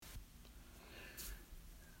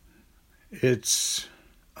It's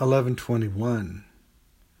 11:21,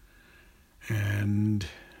 and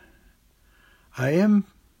I am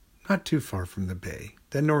not too far from the bay,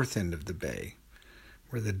 the north end of the bay,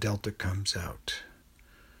 where the delta comes out.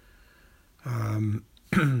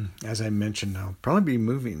 As I mentioned, I'll probably be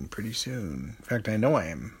moving pretty soon. In fact, I know I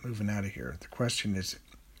am moving out of here. The question is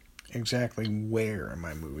exactly where am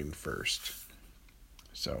I moving first?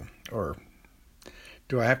 So, or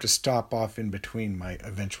do I have to stop off in between my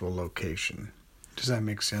eventual location? Does that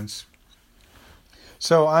make sense?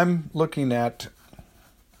 So I'm looking at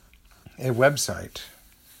a website,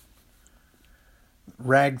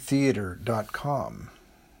 ragtheater.com,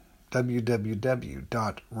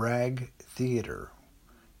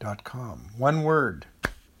 www.ragtheater.com. One word.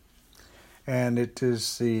 And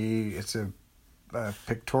it's a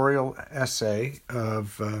pictorial essay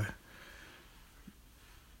of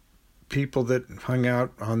people that hung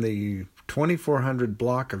out on the 2400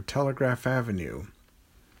 block of Telegraph Avenue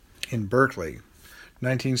in Berkeley,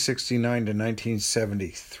 1969 to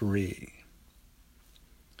 1973.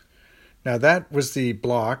 Now that was the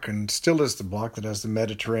block, and still is the block, that has the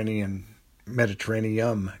Mediterranean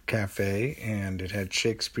Cafe, and it had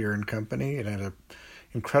Shakespeare and Company. It had an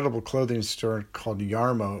incredible clothing store called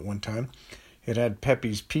Yarmo at one time. It had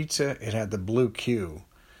Pepe's Pizza. It had the Blue Q.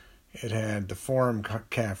 It had the Forum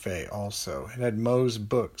Cafe also. It had Moe's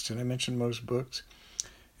Books. Did I mention Moe's Books?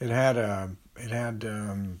 It had an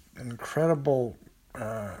incredible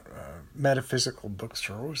metaphysical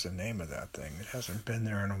bookstore. What was the name of that thing? It hasn't been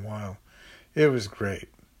there in a while. It was great.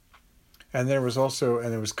 And there was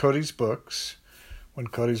Cody's Books, when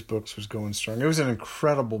Cody's Books was going strong. It was an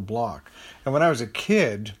incredible block. And when I was a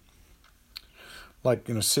kid,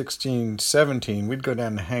 16, 17, we'd go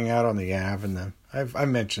down and hang out on the Ave, and I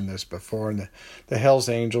mentioned this before, and the Hells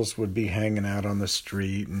Angels would be hanging out on the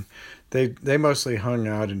street, and they mostly hung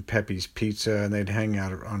out in Pepe's Pizza, and they'd hang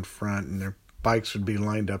out on front, and their bikes would be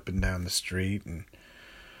lined up and down the street, and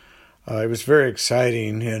it was very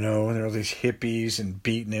exciting, and there were all these hippies and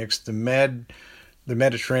beatniks. The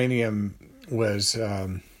Mediterranean was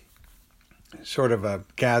sort of a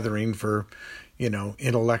gathering for,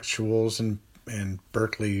 intellectuals and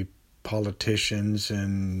Berkeley politicians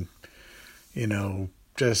and,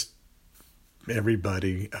 just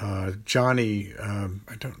everybody. Johnny,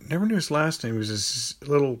 never knew his last name. He was this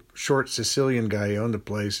little short Sicilian guy who owned the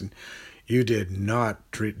place, and you did not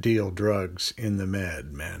deal drugs in the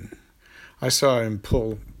Med, man. I saw him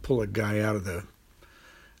pull a guy out of the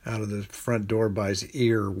front door by his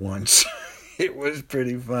ear once. It was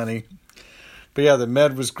pretty funny. But yeah, the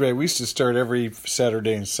Med was great. We used to start every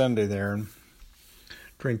Saturday and Sunday there and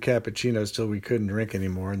drink cappuccinos till we couldn't drink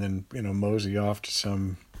anymore, and then, mosey off to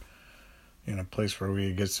some, place where we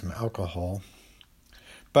could get some alcohol.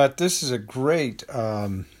 But this is a great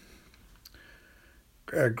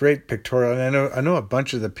pictorial. And I know a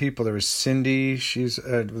bunch of the people. There was Cindy. She's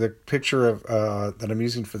the picture of that I'm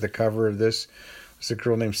using for the cover of this was a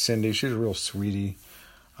girl named Cindy. She's a real sweetie.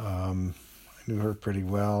 I knew her pretty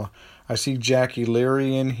well. I see Jackie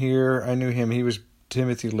Leary in here. I knew him. He was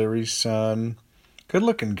Timothy Leary's son.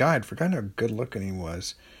 Good-looking guy. I forgot how good-looking he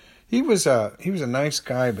was. He was a nice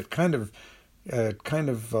guy, but kind of the kind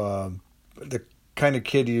of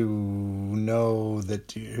kid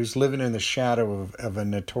who's living in the shadow of a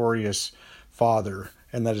notorious father,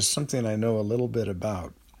 and that is something I know a little bit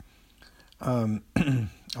about.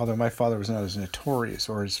 Although my father was not as notorious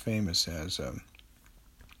or as famous as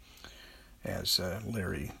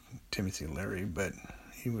Leary, Timothy Leary, but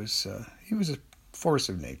he was a force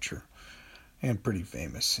of nature and pretty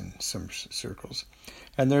famous in some circles.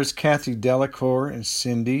 And there's Kathy Delacour and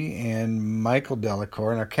Cindy and Michael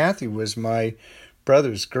Delacour. Now, Kathy was my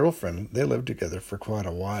brother's girlfriend. They lived together for quite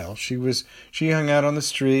a while. She hung out on the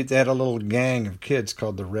street. They had a little gang of kids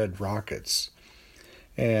called the Red Rockets.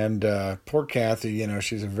 And poor Kathy,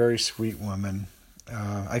 she's a very sweet woman.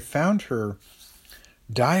 I found her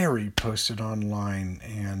diary posted online,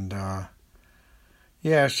 and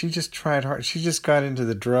she just tried hard. She just got into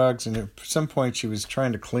the drugs, and at some point she was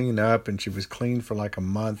trying to clean up, and she was clean for like a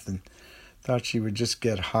month and thought she would just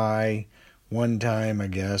get high one time, I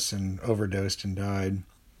guess, and overdosed and died.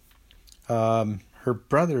 Her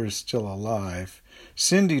brother is still alive.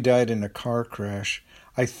 Cindy died in a car crash.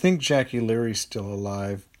 I think Jackie Leary's still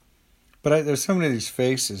alive. But there's so many of these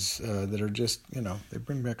faces that are just, they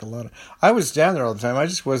bring back a lot of... I was down there all the time. I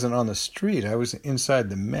just wasn't on the street. I was inside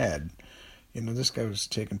the Med. This guy was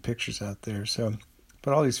taking pictures out there. So,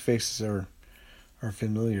 but all these faces are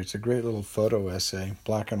familiar. It's a great little photo essay,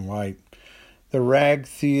 black and white. The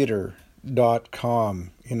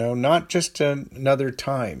ragtheater.com, not just another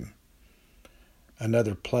time.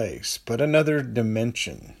 another place, but another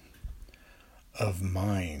dimension of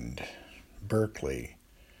mind. Berkeley,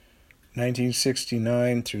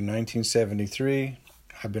 1969 through 1973.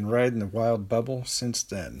 I've been riding the wild bubble since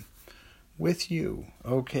then. With you.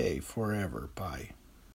 Okay, forever. Bye.